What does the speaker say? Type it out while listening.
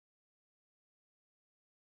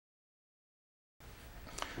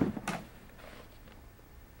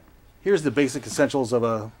Here's the basic essentials of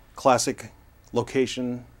a classic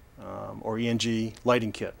location or ENG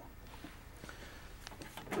lighting kit.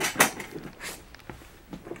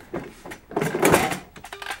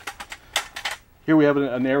 Here we have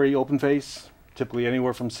an ARRI open face, typically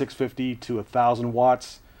anywhere from 650 to 1,000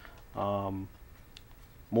 watts. The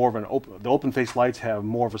open face lights have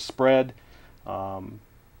more of a spread, no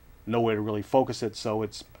way to really focus it, so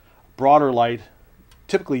it's broader light,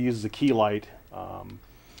 typically uses a key light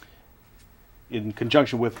in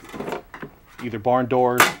conjunction with either barn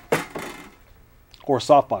doors or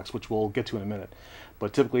softbox, which we'll get to in a minute.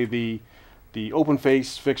 But typically the open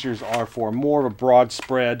face fixtures are for more of a broad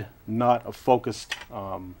spread, not a focused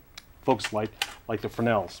light like the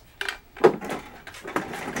Fresnels.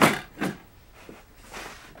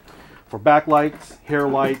 For backlights, hair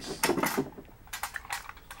lights,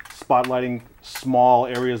 spotlighting small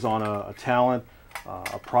areas on a talent,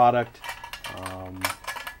 a product.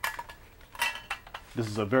 This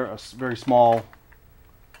is a very small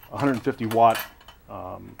 150 watt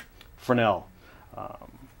Fresnel.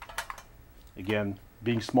 Again,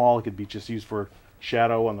 being small, it could be just used for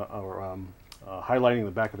shadow on or highlighting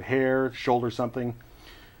the back of the hair, shoulder, something.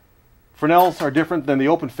 Fresnels are different than the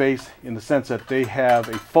open face in the sense that they have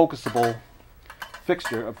a focusable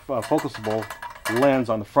fixture, a focusable lens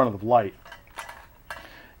on the front of the light.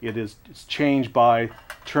 It's changed by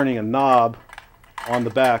turning a knob on the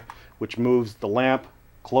back, which moves the lamp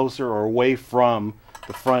closer or away from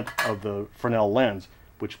the front of the Fresnel lens,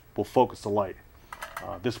 which will focus the light.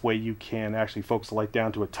 This way you can actually focus the light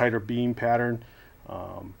down to a tighter beam pattern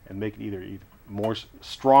and make it either more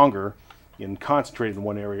stronger and concentrated in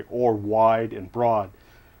one area, or wide and broad.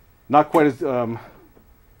 Not quite as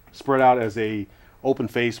spread out as a open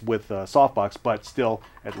face with softbox, but still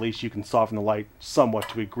at least you can soften the light somewhat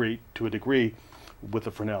to a degree with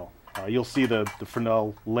the Fresnel. You'll see the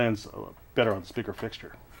Fresnel lens better on the speaker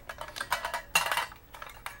fixture.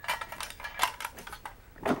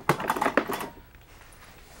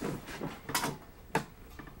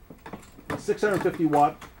 A 650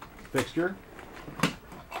 watt fixture,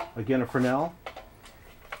 again a Fresnel,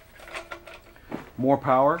 more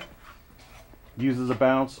power, uses a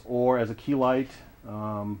bounce or as a key light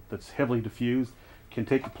that's heavily diffused, can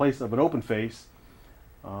take the place of an open face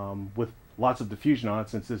with lots of diffusion on it.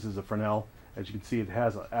 Since this is a Fresnel, as you can see, it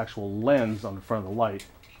has an actual lens on the front of the light,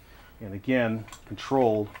 and again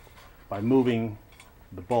controlled by moving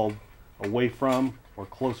the bulb away from or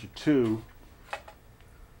closer to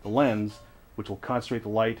the lens, which will concentrate the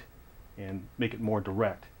light and make it more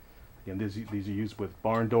direct. Again, these are used with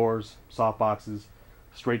barn doors, soft boxes,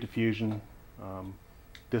 straight diffusion.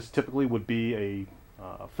 This typically would be a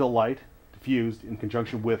fill light diffused in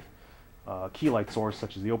conjunction with a key light source,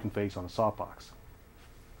 such as the open face on a softbox.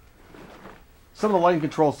 Some of the lighting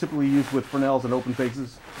controls typically used with Fresnels and open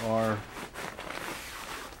faces are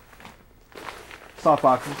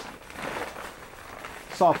softboxes.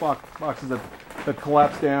 Softboxes that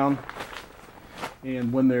collapse down,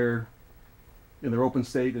 and when they're in their open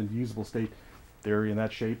state and usable state, they're in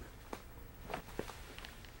that shape.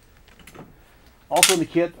 Also in the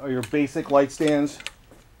kit are your basic light stands,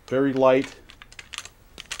 very light,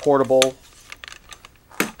 portable,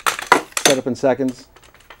 set up in seconds,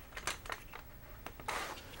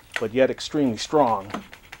 but yet extremely strong.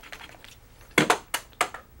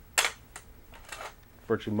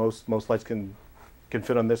 Virtually most lights can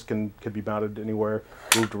fit on this, can be mounted anywhere,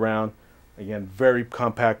 moved around. Again, very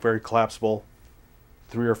compact, very collapsible.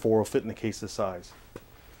 3 or 4 will fit in the case this size.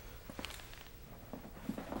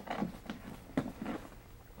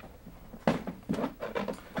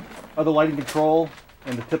 Other lighting control,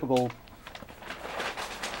 and the typical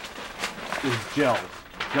is gels.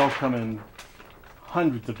 Gels come in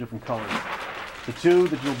hundreds of different colors. The two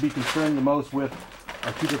that you'll be concerned the most with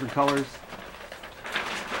are 2 different colors,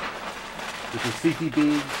 which is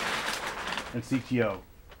CTB and CTO.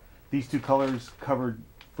 These 2 colors cover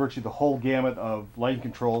virtually the whole gamut of lighting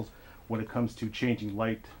controls when it comes to changing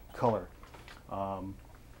light color.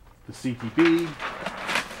 The CTB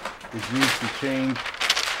is used to change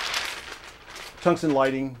tungsten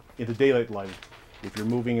lighting into daylight lighting. If you're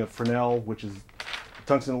moving a Fresnel, which is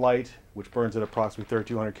tungsten light, which burns at approximately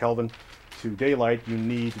 3200 Kelvin, to daylight, you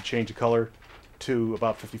need to change the color to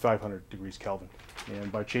about 5500 degrees Kelvin.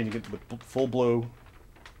 And by changing it with full blue,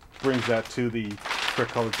 brings that to the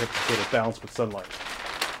correct color temperature so that it's balanced with sunlight.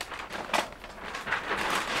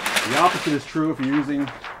 The opposite is true if you're using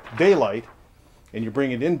daylight and you're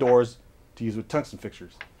bringing it indoors to use with tungsten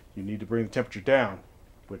fixtures. You need to bring the temperature down,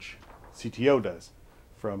 which CTO does,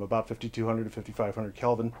 from about 5200 to 5500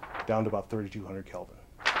 Kelvin down to about 3200 Kelvin.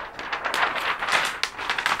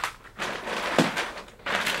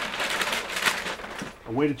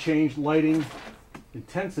 A way to change lighting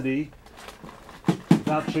intensity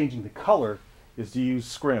without changing the color is to use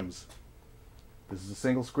scrims. This is a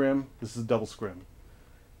single scrim, this is a double scrim.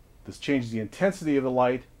 This changes the intensity of the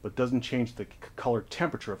light, but doesn't change the color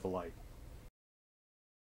temperature of the light.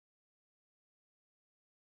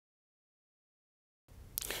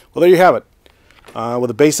 Well, there you have it.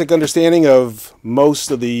 With a basic understanding of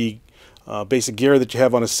most of the basic gear that you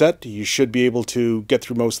have on a set, you should be able to get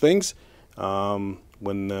through most things.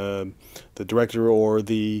 When the director or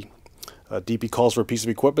the DP calls for a piece of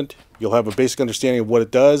equipment, you'll have a basic understanding of what it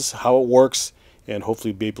does, how it works, and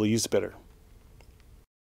hopefully be able to use it better.